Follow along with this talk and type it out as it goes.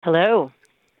Hello.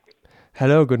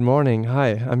 Hello, good morning. Hi,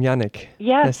 I'm Yannick.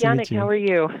 Yes, Nice to meet Yannick, how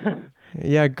you. are you?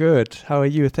 Yeah, good. How are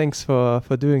you? Thanks for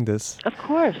doing this. Of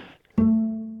course.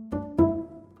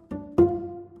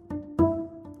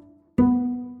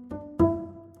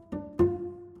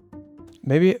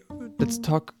 Maybe let's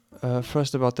talk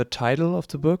first about the title of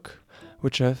the book,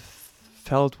 which I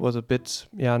felt was a bit,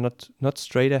 yeah, not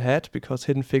straight ahead because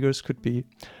Hidden Figures could be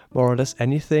more or less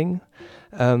anything.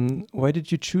 Why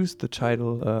did you choose the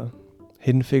title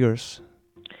Hidden Figures?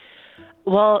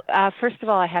 Well, first of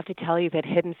all, I have to tell you that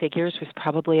Hidden Figures was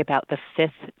probably about the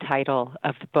fifth title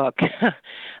of the book.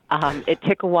 It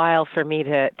took a while for me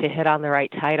to hit on the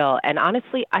right title. And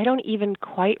honestly, I don't even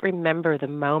quite remember the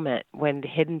moment when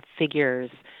Hidden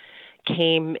Figures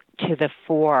came to the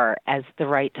fore as the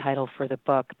right title for the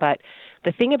book. But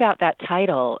the thing about that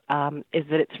title is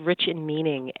that it's rich in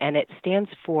meaning, and it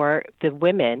stands for the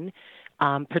women,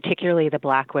 particularly the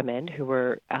black women who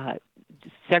were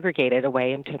segregated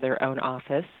away into their own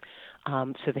office,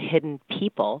 so the hidden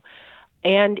people.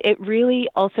 And it really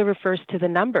also refers to the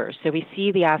numbers. So we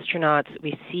see the astronauts,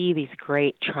 we see these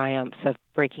great triumphs of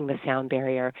breaking the sound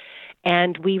barrier,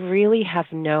 and we really have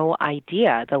no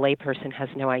idea, the layperson has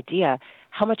no idea,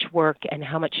 how much work and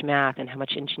how much math and how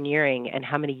much engineering and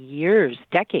how many years,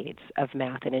 decades of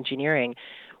math and engineering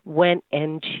went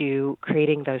into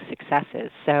creating those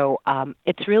successes. So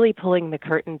it's really pulling the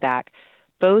curtain back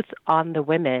both on the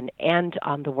women and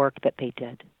on the work that they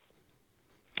did.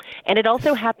 And it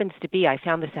also happens to be, I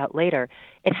found this out later,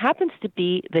 it happens to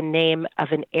be the name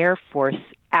of an Air Force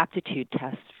aptitude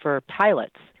test for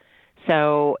pilots.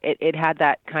 So it had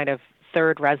that kind of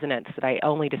third resonance that I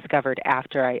only discovered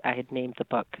after I had named the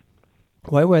book.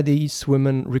 Why were these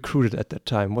women recruited at that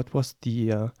time? What was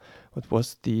the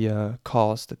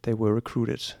cause that they were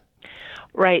recruited?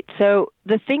 Right. So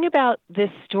the thing about this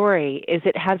story is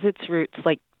it has its roots,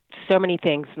 like so many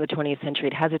things in the 20th century,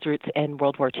 it has its roots in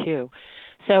World War II.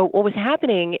 So what was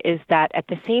happening is that at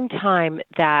the same time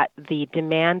that the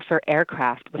demand for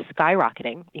aircraft was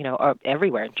skyrocketing,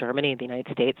 everywhere in Germany, the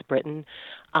United States, Britain,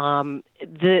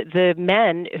 the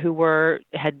men who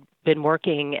had been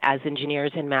working as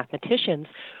engineers and mathematicians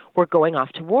were going off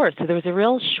to war. So there was a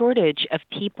real shortage of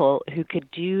people who could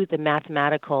do the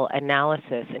mathematical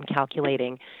analysis and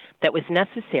calculating that was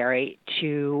necessary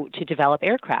to develop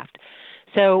aircraft.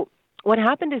 So what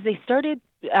happened is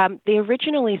they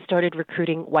originally started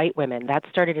recruiting white women. That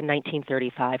started in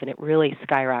 1935, and it really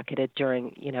skyrocketed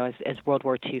during, as World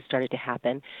War II started to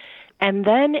happen. And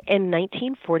then in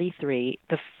 1943,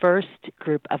 the first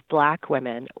group of black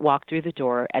women walked through the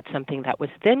door at something that was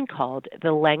then called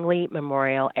the Langley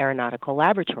Memorial Aeronautical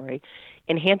Laboratory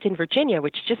in Hampton, Virginia,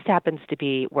 which just happens to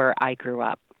be where I grew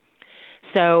up.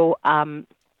 So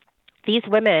these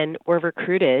women were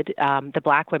recruited. The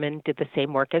black women did the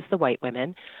same work as the white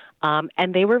women,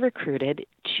 and they were recruited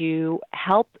to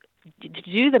help to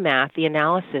do the math, the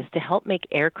analysis, to help make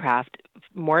aircraft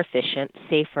more efficient,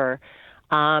 safer,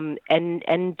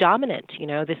 and dominant.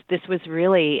 This was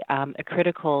really a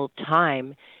critical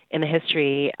time in the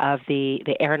history of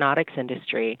the aeronautics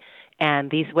industry.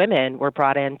 And these women were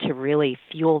brought in to really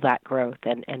fuel that growth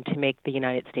and to make the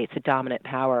United States a dominant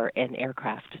power in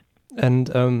aircraft. And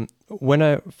when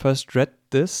I first read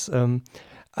this,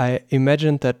 I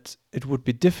imagined that it would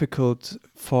be difficult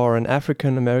for an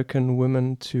African American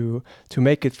woman to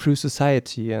make it through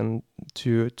society and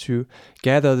to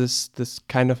gather this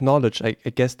kind of knowledge. I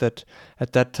guess that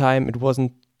at that time it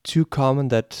wasn't too common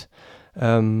that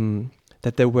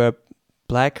there were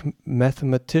black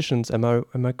mathematicians. Am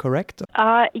I correct?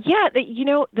 Yeah,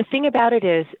 the thing about it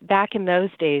is, back in those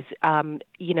days,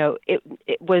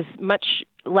 it was much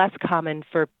less common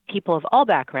for people of all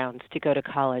backgrounds to go to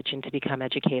college and to become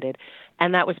educated,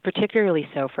 and that was particularly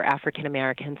so for African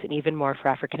Americans, and even more for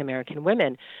African American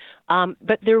women.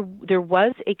 But there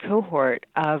was a cohort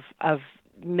of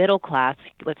middle class,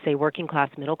 let's say working class,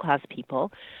 middle class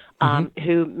people, Hmm.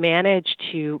 who managed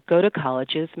to go to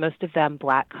colleges, most of them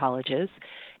black colleges,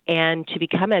 and to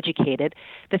become educated.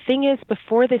 The thing is,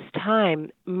 before this time,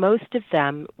 most of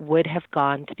them would have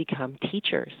gone to become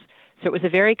teachers. So it was a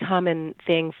very common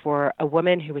thing for a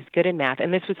woman who was good in math,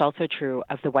 and this was also true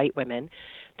of the white women,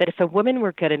 that if a woman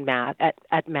were good in math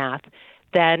at math,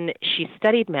 then she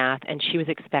studied math and she was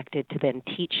expected to then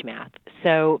teach math.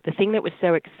 So the thing that was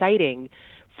so exciting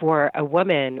for a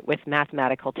woman with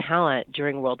mathematical talent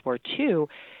during World War II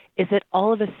is that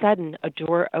all of a sudden a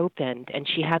door opened and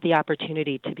she had the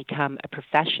opportunity to become a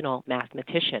professional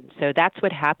mathematician. So that's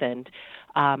what happened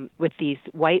with these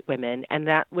white women, and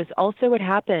that was also what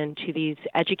happened to these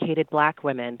educated black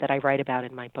women that I write about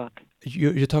in my book.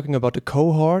 You're talking about a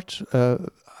cohort.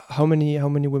 how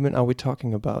many women are we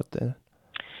talking about there?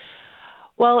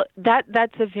 Well,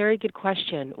 that's a very good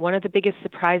question. One of the biggest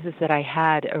surprises that I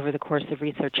had over the course of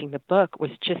researching the book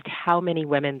was just how many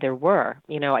women there were.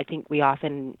 I think we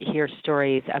often hear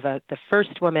stories of the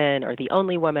first woman or the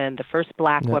only woman, the first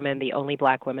black woman, the only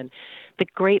black woman. The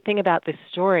great thing about this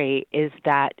story is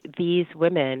that these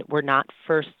women were not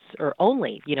firsts or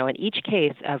only. In each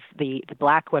case of the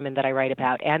black women that I write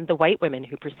about and the white women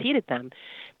who preceded them,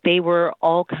 they were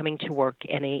all coming to work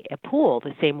in a pool,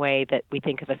 the same way that we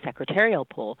think of a secretarial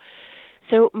pool.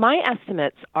 So my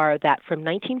estimates are that from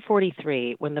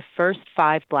 1943, when the first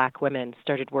 5 black women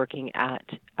started working at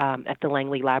the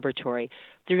Langley Laboratory,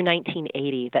 through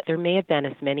 1980, that there may have been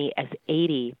as many as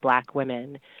 80 black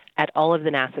women at all of the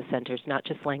NASA centers, not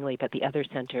just Langley, but the other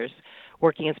centers,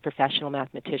 working as professional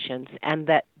mathematicians, and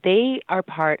that they are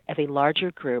part of a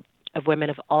larger group of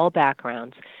women of all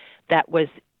backgrounds that was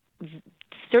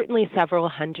certainly several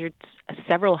hundred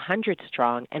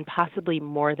strong, and possibly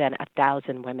more than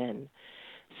 1,000 women.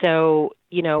 So,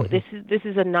 this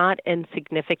is a not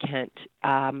insignificant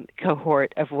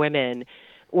cohort of women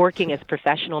working as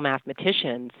professional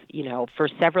mathematicians, for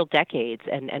several decades,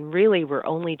 and really we're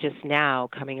only just now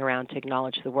coming around to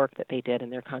acknowledge the work that they did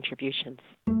and their contributions.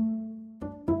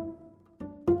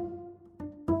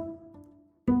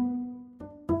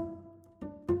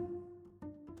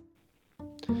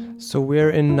 So we're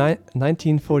in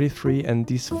 1943, and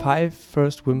these 5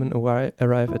 first women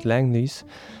arrive at Langley's.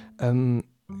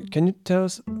 Can you tell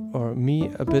us or me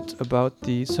a bit about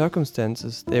the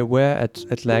circumstances they were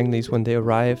at Langley's when they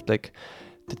arrived? Like,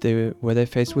 were they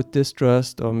faced with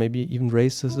distrust or maybe even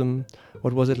racism?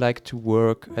 What was it like to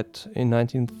work in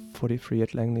 1943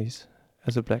 at Langley's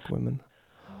as a black woman?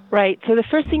 Right. So the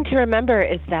first thing to remember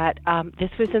is that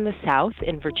this was in the South,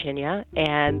 in Virginia,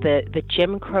 and the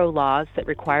Jim Crow laws that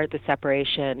required the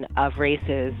separation of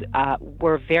races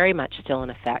were very much still in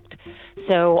effect.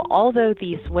 So although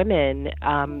these women,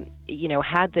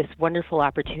 had this wonderful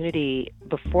opportunity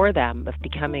before them of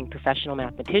becoming professional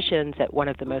mathematicians at one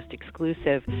of the most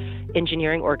exclusive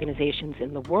engineering organizations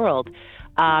in the world,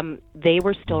 they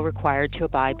were still required to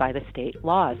abide by the state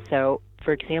laws. So,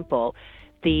 for example,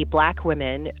 the black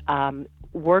women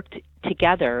worked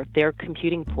together, their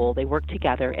computing pool, they worked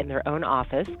together in their own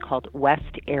office called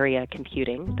West Area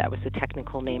Computing. That was the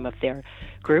technical name of their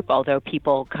group, although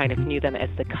people kind of knew them as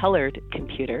the colored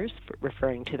computers,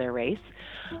 referring to their race.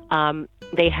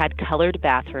 They had colored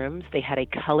bathrooms. They had a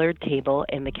colored table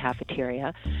in the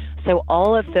cafeteria. So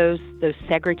all of those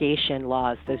segregation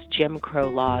laws, those Jim Crow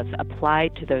laws,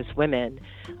 applied to those women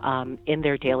in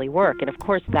their daily work. And of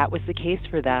course, that was the case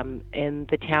for them in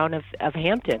the town of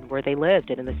Hampton, where they lived,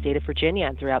 and in the state of Virginia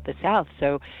and throughout the South.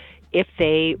 So if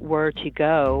they were to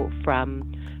go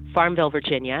from Farmville,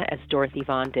 Virginia, as Dorothy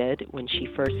Vaughan did when she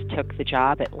first took the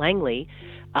job at Langley,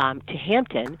 to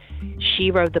Hampton, she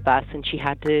rode the bus and she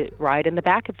had to ride in the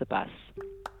back of the bus.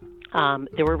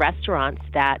 There were restaurants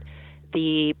that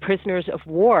the prisoners of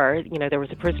war, there was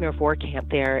a prisoner of war camp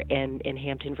there in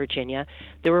Hampton, Virginia.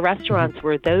 There were restaurants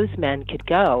where those men could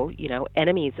go,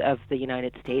 enemies of the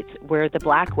United States, where the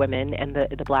black women and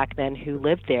the black men who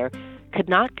lived there could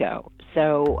not go.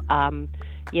 So,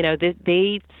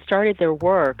 they started their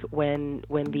work when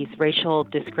these racial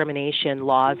discrimination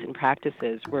laws and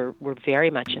practices were very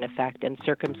much in effect and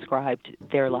circumscribed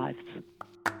their lives.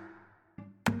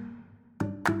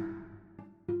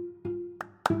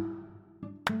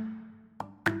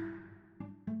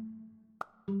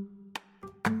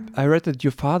 I read that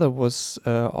your father was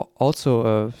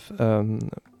also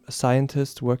a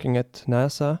scientist working at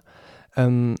NASA.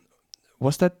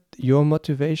 Was that your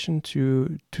motivation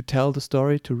to tell the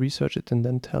story, to research it and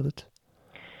then tell it?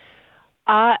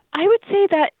 I would say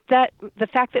that the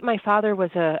fact that my father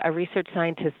was a research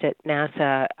scientist at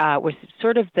NASA was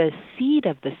sort of the seed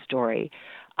of the story.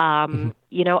 I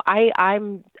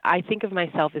think of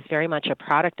myself as very much a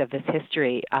product of this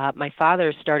history. My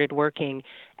father started working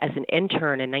as an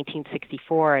intern in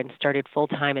 1964 and started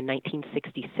full-time in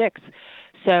 1966.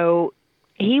 So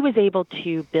he was able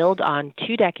to build on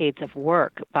 2 decades of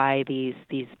work by these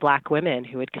black women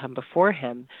who had come before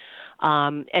him.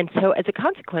 And so as a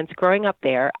consequence, growing up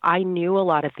there, I knew a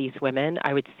lot of these women.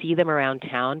 I would see them around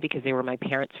town because they were my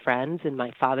parents' friends and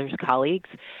my father's colleagues.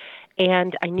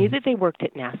 And I knew that they worked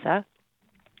at NASA.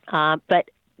 But,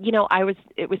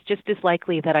 it was just as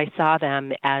likely that I saw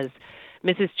them as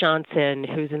Mrs. Johnson,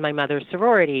 who's in my mother's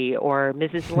sorority, or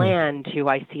Mrs. Land, who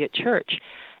I see at church.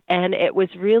 And it was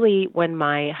really when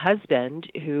my husband,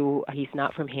 he's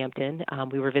not from Hampton,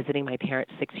 we were visiting my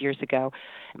parents 6 years ago,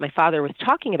 my father was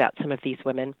talking about some of these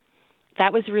women,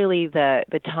 that was really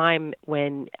the time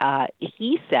when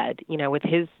he said, with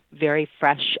his very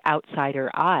fresh outsider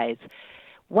eyes,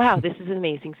 wow, this is an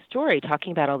amazing story,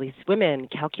 talking about all these women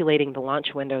calculating the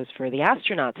launch windows for the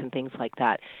astronauts and things like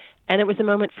that. And it was a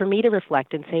moment for me to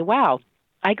reflect and say, wow,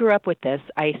 I grew up with this.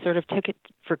 I sort of took it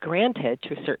for granted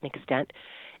to a certain extent.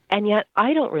 And yet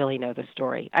I don't really know the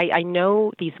story. I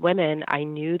know these women. I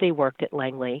knew they worked at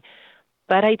Langley,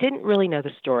 but I didn't really know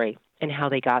the story and how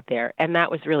they got there. And that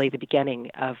was really the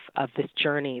beginning of this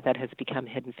journey that has become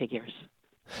Hidden Figures.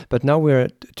 But now we're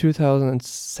at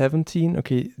 2017.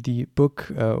 Okay, the book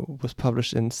was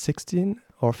published in 16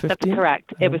 or 15? That's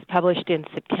correct. It was published in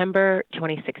September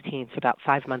 2016, so about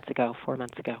 4 months ago.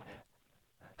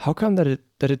 How come that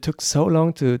it took so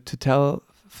long to tell,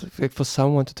 for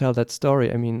someone to tell that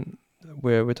story? I mean,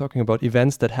 we're talking about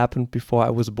events that happened before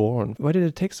I was born. Why did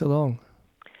it take so long?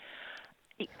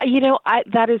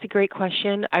 That is a great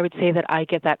question. I would say that I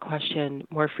get that question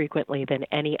more frequently than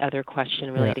any other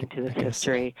question relating to this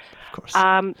history. Of course.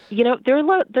 There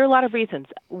are a lot of reasons.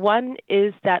 One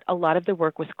is that a lot of the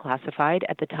work was classified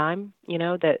at the time.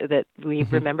 That we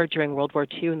remember during World War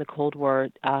II and the Cold War.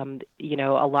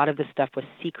 A lot of the stuff was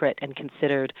secret and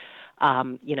considered,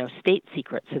 state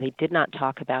secret, so they did not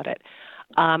talk about it.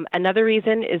 Another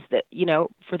reason is that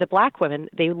for the Black women,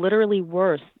 they literally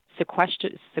were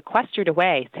sequestered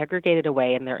away, segregated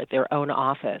away in their own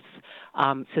office.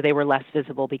 So they were less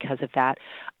visible because of that.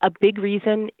 A big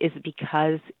reason is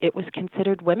because it was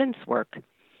considered women's work.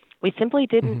 We simply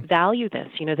didn't value this.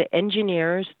 The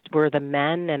engineers were the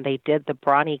men, and they did the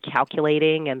brawny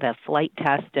calculating and the flight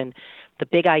test and the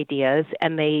big ideas,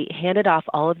 and they handed off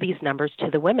all of these numbers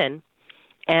to the women.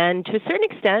 And to a certain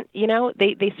extent,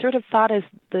 they sort of thought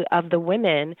of the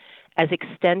women as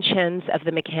extensions of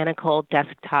the mechanical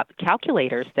desktop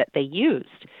calculators that they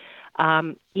used.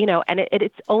 And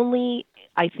it's only,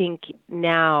 I think,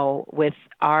 now with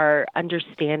our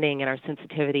understanding and our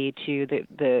sensitivity to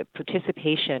the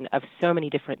participation of so many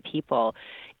different people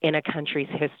in a country's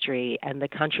history and the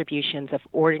contributions of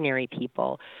ordinary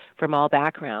people from all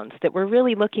backgrounds that we're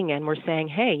really looking and we're saying,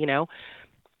 hey,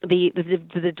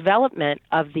 the development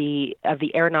of the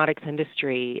aeronautics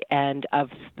industry and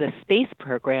of the space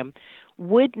program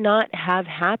would not have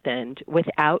happened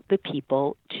without the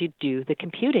people to do the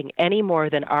computing any more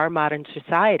than our modern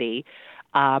society,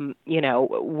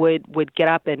 would get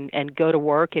up and go to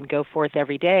work and go forth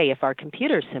every day if our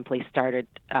computers simply decided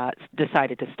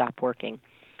to stop working.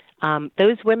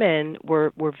 Those women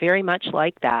were very much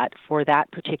like that for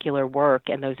that particular work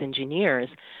and those engineers.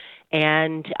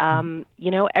 And,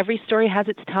 every story has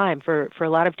its time for a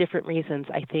lot of different reasons.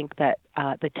 I think that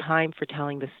the time for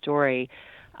telling the story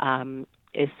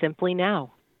is simply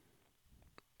now.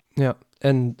 Yeah,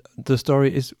 and the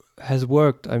story has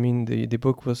worked. I mean, the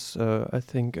book was, I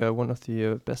think, one of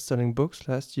the best-selling books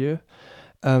last year.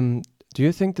 Do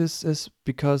you think this is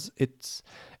because it's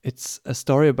a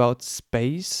story about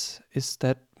space? Is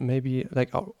that maybe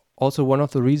also one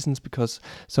of the reasons because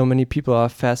so many people are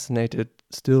fascinated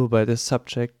still by this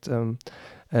subject,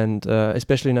 and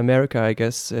especially in America, I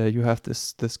guess you have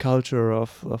this culture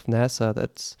of NASA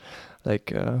that's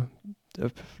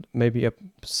maybe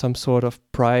some sort of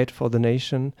pride for the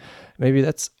nation. Maybe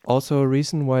that's also a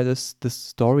reason why this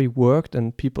story worked,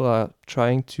 and people are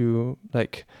trying to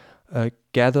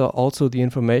gather also the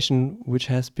information which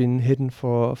has been hidden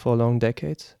for long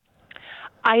decades.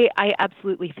 I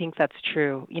absolutely think that's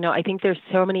true. I think there's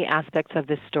so many aspects of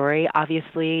this story.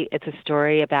 Obviously, it's a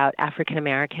story about African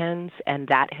Americans and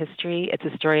that history. It's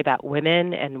a story about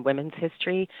women and women's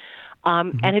history.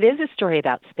 And it is a story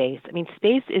about space. I mean,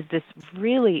 space is this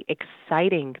really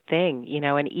exciting thing,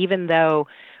 and even though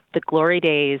the glory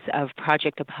days of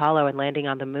Project Apollo and landing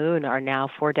on the moon are now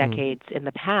 4 decades in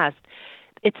the past,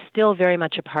 it's still very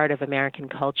much a part of American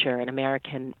culture and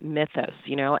American mythos,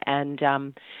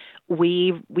 and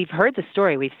we've heard the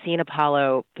story. We've seen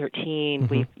Apollo 13.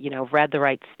 We've read the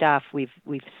right stuff. We've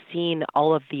seen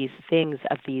all of these things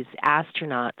of these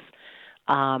astronauts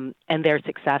and their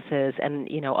successes, and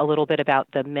a little bit about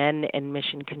the men in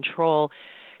mission control.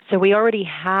 So we already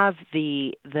have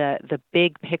the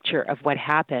big picture of what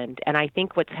happened, and I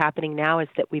think what's happening now is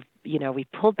that we've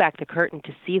pulled back the curtain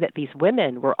to see that these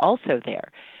women were also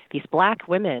there. These Black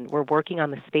women were working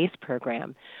on the space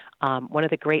program, one of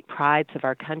the great prides of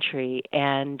our country,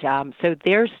 and so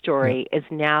their story is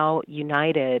now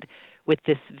united with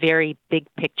this very big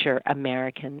picture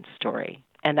American story,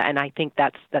 and I think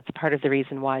that's part of the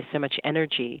reason why so much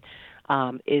energy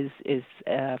is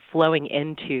flowing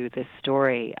into this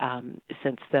story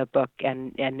since the book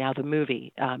and now the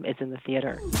movie is in the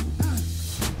theater.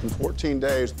 In 14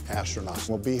 days, astronauts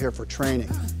will be here for training,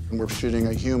 and we're shooting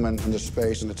a human into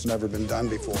space, and it's never been done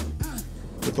before.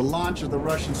 With the launch of the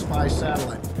Russian spy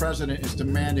satellite, the president is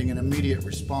demanding an immediate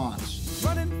response.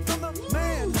 Running from the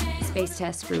man. Space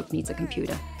Task Group needs a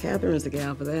computer. Catherine is the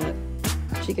gal for that.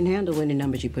 She can handle any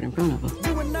numbers you put in front of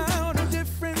her. You and I are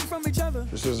different from each other.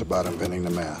 This is about inventing the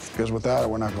math, because without it,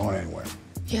 we're not going anywhere.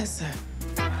 Yes, sir.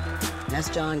 That's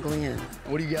John Glenn.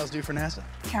 What do you guys do for NASA?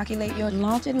 Calculate your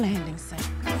launch and landing site.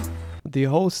 The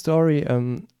whole story,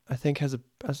 I think, has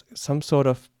some sort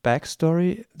of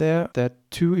backstory there. There are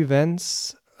two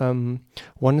events.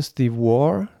 One is the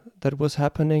war that was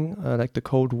happening, like the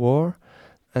Cold War.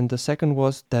 And the second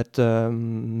was that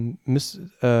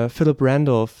Philip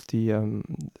Randolph, the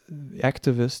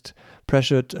activist,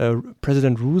 pressured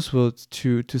President Roosevelt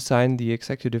to sign the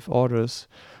executive orders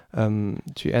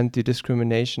to end the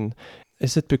discrimination.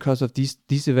 Is it because of these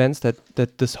events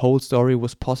that this whole story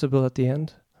was possible at the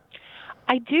end?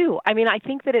 I do. I mean, I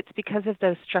think that it's because of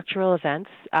those structural events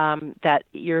that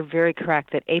you're very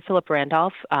correct that A. Philip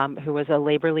Randolph, who was a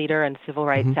labor leader and civil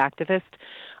rights activist,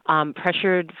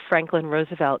 pressured Franklin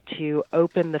Roosevelt to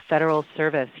open the federal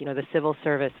service, the civil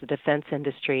service, the defense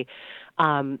industry,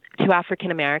 to African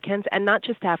Americans, and not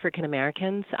just African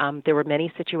Americans. There were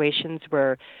many situations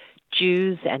where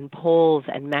Jews and Poles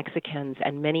and Mexicans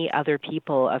and many other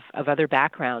people of other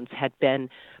backgrounds had been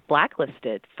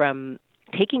blacklisted from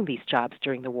taking these jobs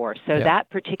during the war. So that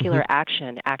particular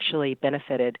action actually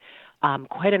benefited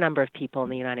quite a number of people in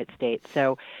the United States.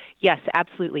 So yes,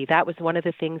 absolutely. That was one of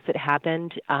the things that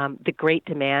happened. The great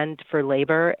demand for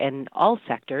labor in all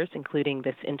sectors, including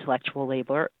this intellectual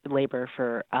labor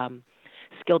for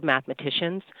skilled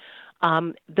mathematicians.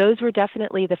 Those were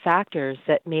definitely the factors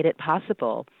that made it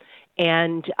possible.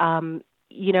 And,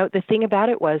 the thing about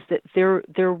it was that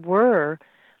there were,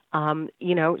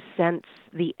 since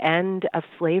the end of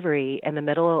slavery in the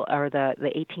middle or the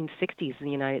 1860s in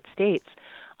the United States,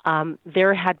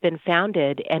 there had been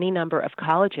founded any number of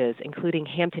colleges, including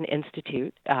Hampton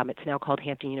Institute. It's now called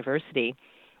Hampton University.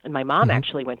 And my mom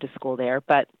actually went to school there.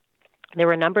 But there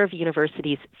were a number of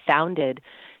universities founded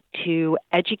to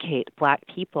educate Black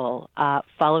people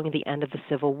following the end of the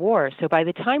Civil War. So by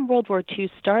the time World War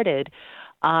II started,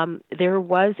 there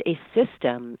was a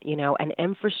system, an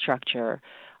infrastructure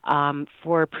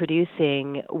for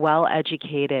producing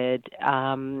well-educated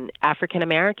African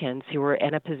Americans who were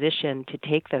in a position to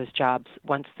take those jobs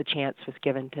once the chance was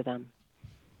given to them.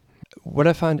 What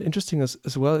I find interesting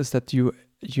as well is that you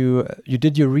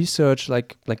did your research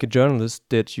like a journalist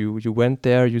did. You went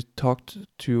there, you talked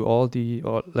to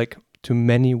to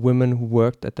many women who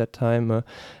worked at that time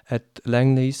at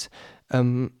Langley's,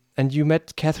 and you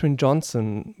met Katherine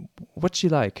Johnson. What's she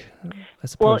like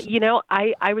as a person? Well,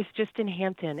 I was just in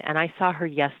Hampton and I saw her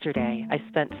yesterday. I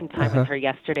spent some time with her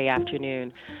yesterday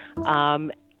afternoon.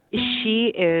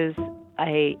 She is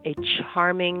a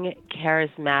charming,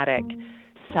 charismatic,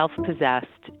 self-possessed,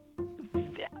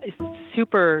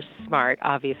 super smart,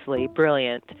 obviously,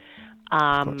 brilliant,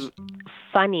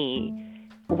 funny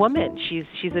woman.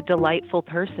 She's a delightful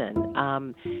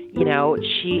person.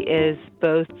 She is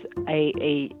both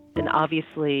an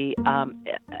obviously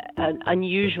an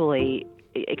unusually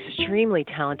extremely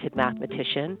talented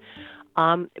mathematician.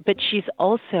 But she's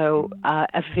also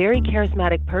a very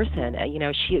charismatic person.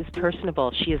 She is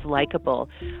personable. She is likable.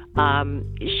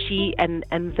 She and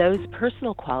those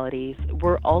personal qualities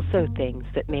were also things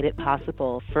that made it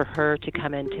possible for her to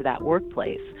come into that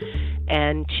workplace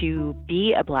and to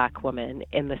be a Black woman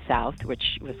in the South,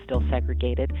 which was still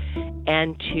segregated,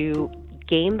 and to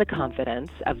gain the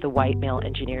confidence of the white male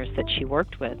engineers that she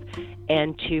worked with,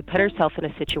 and to put herself in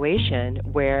a situation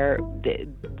where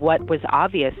what was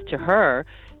obvious to her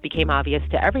became obvious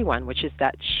to everyone, which is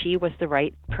that she was the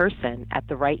right person at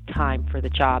the right time for the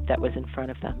job that was in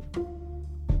front of them.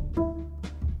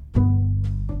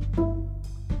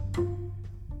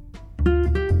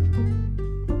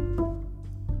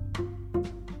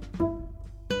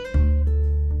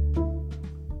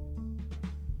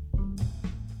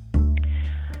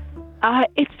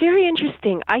 It's very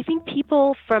interesting. I think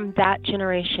people from that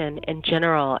generation in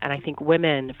general, and I think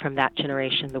women from that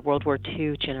generation, the World War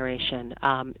II generation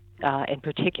in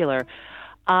particular,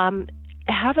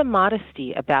 have a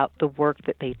modesty about the work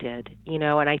that they did,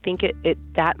 and I think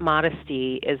that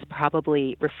modesty is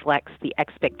probably reflects the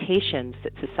expectations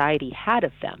that society had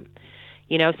of them.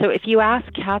 So if you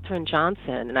ask Katherine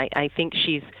Johnson, and I think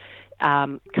she's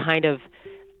kind of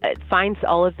finds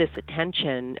all of this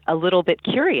attention a little bit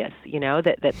curious,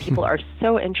 that people are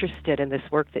so interested in this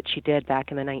work that she did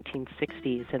back in the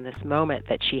 1960s and this moment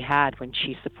that she had when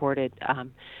she supported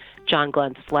John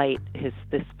Glenn's flight,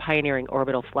 this pioneering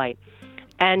orbital flight.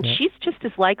 And she's just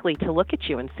as likely to look at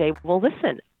you and say, well,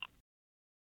 listen,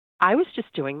 I was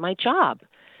just doing my job.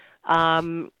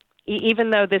 Even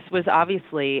though this was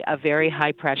obviously a very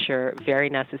high pressure, very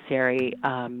necessary,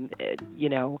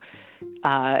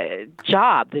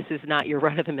 job. This is not your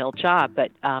run of the mill job,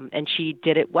 but and she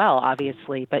did it well,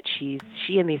 obviously. But she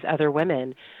and these other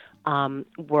women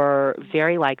were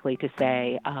very likely to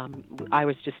say, I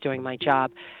was just doing my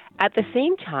job. At the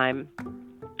same time,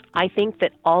 I think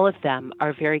that all of them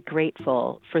are very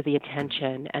grateful for the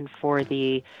attention and for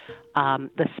the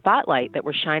spotlight that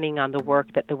we're shining on the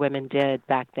work that the women did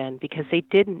back then, because they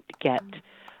didn't get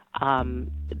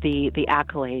the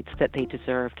accolades that they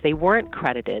deserved. They weren't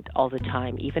credited all the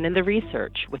time, even in the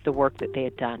research, with the work that they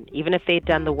had done, even if they had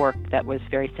done the work that was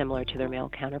very similar to their male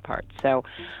counterparts. So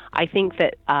I think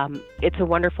that it's a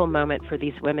wonderful moment for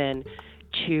these women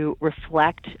to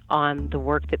reflect on the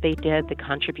work that they did, the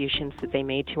contributions that they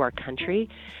made to our country,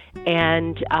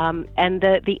 and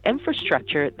the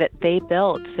infrastructure that they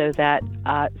built so that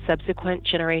subsequent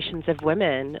generations of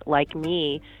women like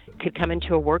me could come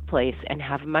into a workplace and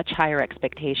have much higher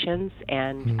expectations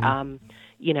and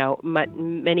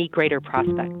many greater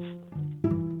prospects.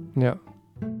 Yeah.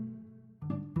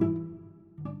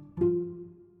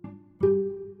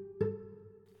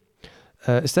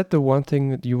 Is that the one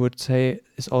thing that you would say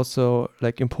is also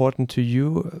like important to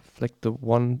you? Like the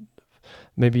one,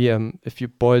 maybe if you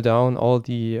boil down all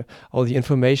the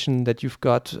information that you've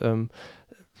got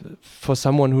for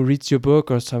someone who reads your book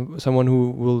or someone who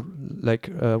will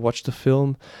watch the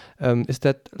film, is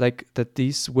that like that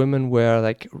these women were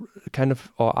like kind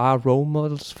of or are role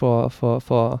models for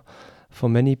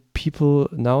many people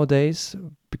nowadays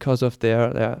because of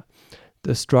the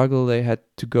struggle they had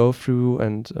to go through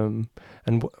and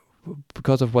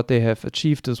because of what they have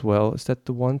achieved as well? Is that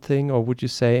the one thing, or would you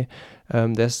say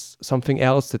there's something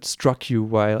else that struck you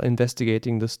while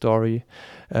investigating the story,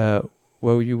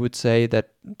 where you would say that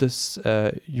this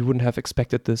you wouldn't have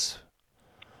expected this?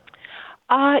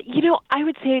 I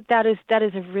would say that is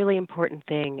a really important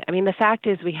thing. I mean, the fact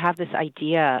is we have this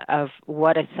idea of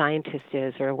what a scientist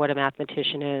is or what a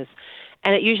mathematician is,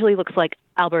 and it usually looks like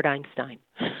Albert Einstein,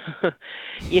 and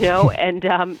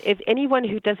if anyone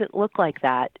who doesn't look like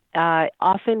that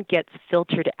often gets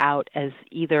filtered out as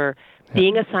either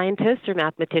being a scientist or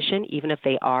mathematician, even if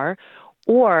they are,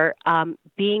 or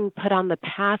being put on the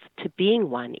path to being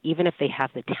one, even if they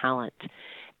have the talent.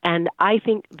 And I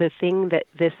think the thing that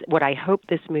what I hope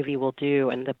this movie will do,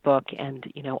 and the book, and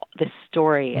this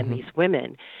story and these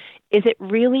women, is it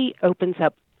really opens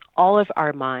up all of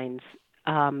our minds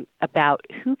about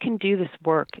who can do this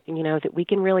work. That we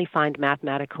can really find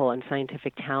mathematical and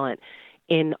scientific talent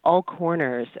in all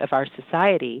corners of our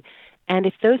society. And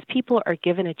if those people are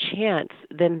given a chance,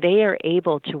 then they are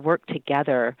able to work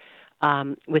together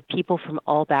with people from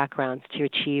all backgrounds to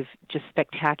achieve just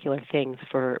spectacular things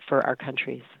for our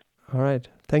countries. All right.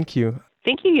 Thank you.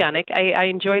 Thank you, Yannick. I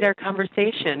enjoyed our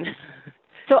conversation.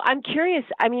 So I'm curious.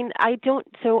 I mean, I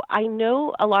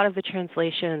know a lot of the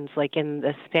translations, like in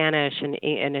the Spanish and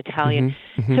in Italian.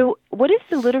 Mm-hmm. So what is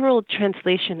the literal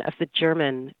translation of the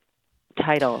German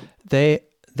title? They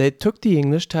took the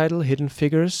English title, Hidden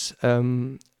Figures,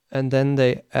 and then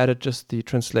they added just the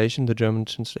translation, the German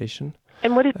translation.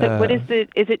 And is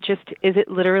it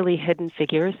literally Hidden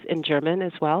Figures in German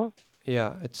as well?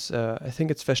 Yeah, it's I think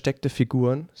it's Versteckte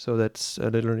Figuren, so that's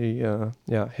literally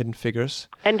Hidden Figures.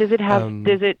 And does it have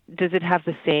does it have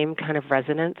the same kind of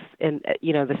resonance and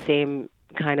the same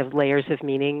kind of layers of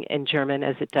meaning in German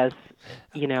as it does,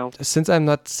 Since I'm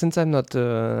not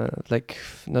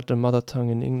not a mother tongue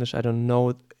in English, I don't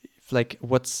know like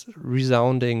what's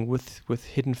resounding with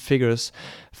Hidden Figures.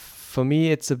 For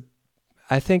me,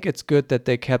 I think it's good that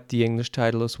they kept the English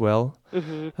title as well.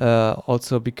 Mm-hmm.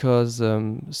 Also because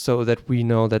so that we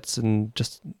know that's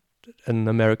just an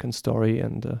American story,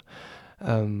 and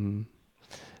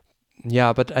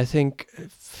but I think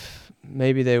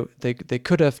maybe they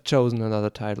could have chosen another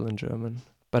title in German,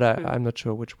 but I'm not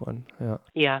sure which one.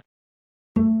 Yeah.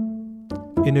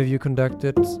 Interview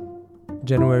conducted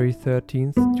January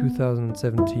 13th,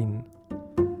 2017.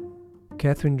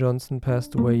 Katherine Johnson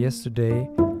passed away yesterday,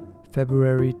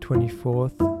 February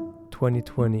 24th,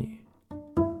 2020.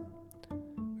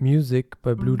 Music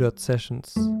by Blue Dot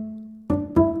Sessions.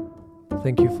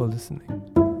 Thank you for listening.